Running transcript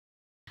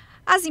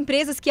As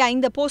empresas que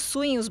ainda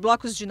possuem os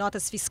blocos de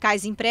notas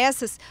fiscais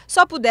impressas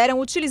só puderam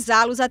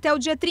utilizá-los até o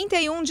dia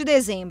 31 de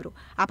dezembro.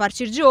 A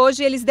partir de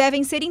hoje, eles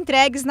devem ser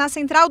entregues na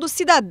Central do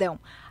Cidadão.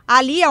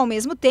 Ali, ao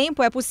mesmo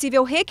tempo, é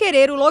possível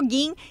requerer o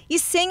login e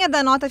senha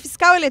da nota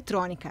fiscal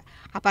eletrônica.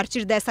 A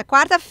partir desta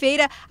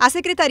quarta-feira, a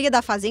Secretaria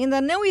da Fazenda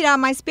não irá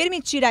mais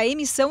permitir a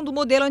emissão do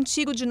modelo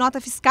antigo de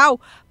nota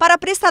fiscal para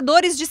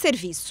prestadores de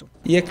serviço.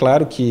 E é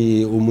claro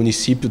que o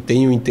município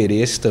tem um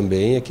interesse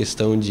também, a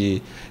questão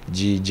de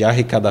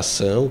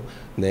arrecadação,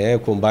 né, o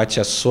combate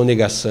à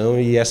sonegação,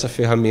 e essa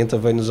ferramenta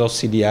vai nos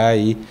auxiliar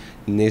aí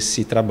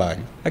nesse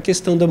trabalho. A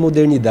questão da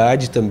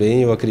modernidade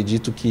também, eu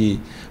acredito que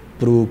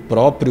para o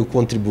próprio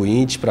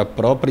contribuinte, para a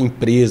própria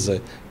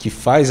empresa que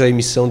faz a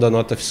emissão da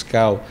nota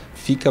fiscal,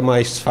 fica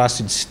mais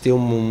fácil de se ter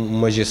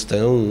uma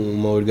gestão,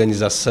 uma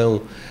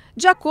organização.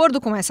 De acordo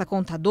com essa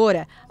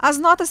contadora, as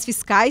notas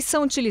fiscais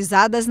são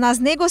utilizadas nas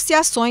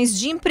negociações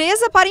de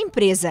empresa para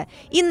empresa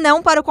e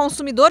não para o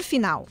consumidor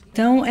final.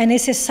 Então, é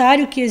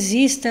necessário que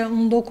exista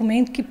um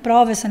documento que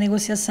prove essa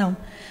negociação.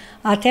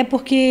 Até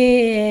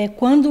porque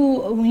quando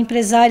o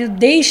empresário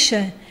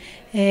deixa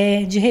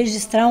de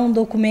registrar um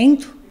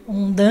documento,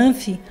 um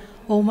DANF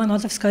ou uma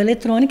nota fiscal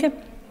eletrônica,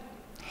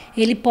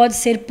 ele pode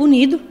ser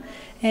punido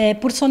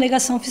por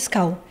sonegação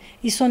fiscal.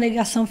 E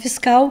sonegação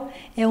fiscal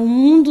é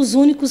um dos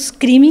únicos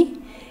crimes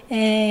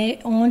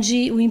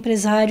onde o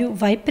empresário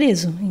vai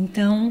preso.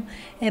 Então,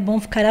 é bom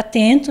ficar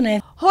atento, né?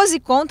 Rose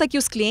conta que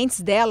os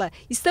clientes dela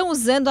estão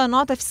usando a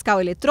nota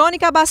fiscal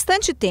eletrônica há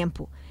bastante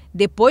tempo.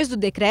 Depois do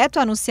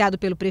decreto anunciado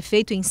pelo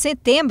prefeito em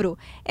setembro,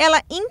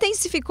 ela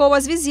intensificou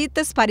as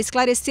visitas para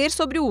esclarecer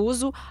sobre o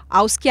uso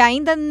aos que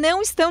ainda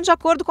não estão de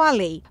acordo com a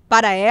lei.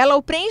 Para ela,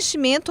 o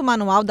preenchimento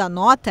manual da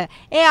nota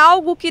é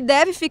algo que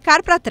deve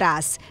ficar para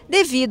trás,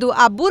 devido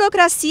à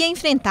burocracia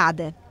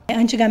enfrentada.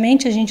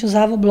 Antigamente, a gente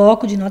usava o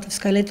bloco de nota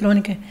fiscal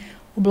eletrônica,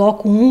 o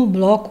bloco 1, o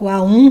bloco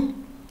A1.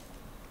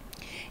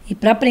 E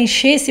para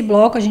preencher esse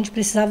bloco, a gente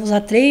precisava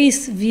usar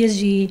 3 vias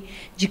de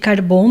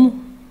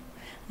carbono.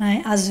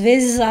 Às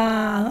vezes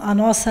a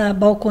nossa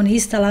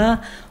balconista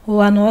lá, ou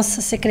a nossa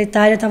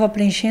secretária estava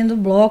preenchendo o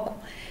bloco.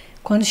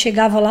 Quando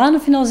chegava lá no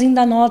finalzinho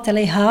da nota,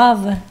 ela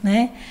errava,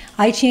 né?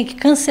 Aí tinha que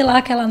cancelar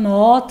aquela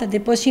nota,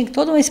 depois tinha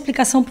toda uma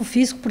explicação para o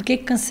fisco por que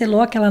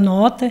cancelou aquela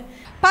nota.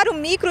 Para o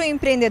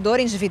microempreendedor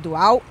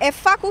individual, é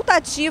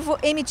facultativo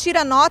emitir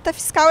a nota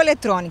fiscal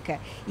eletrônica.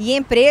 E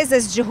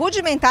empresas de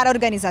rudimentar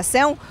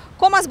organização,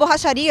 como as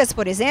borracharias,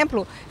 por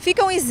exemplo,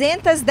 ficam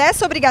isentas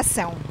dessa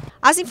obrigação.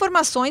 As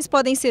informações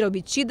podem ser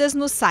obtidas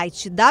no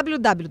site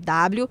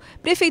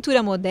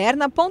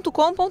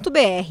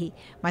www.prefeituramoderna.com.br,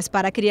 mas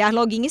para criar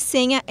login e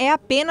senha é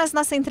apenas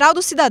na Central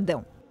do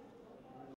Cidadão.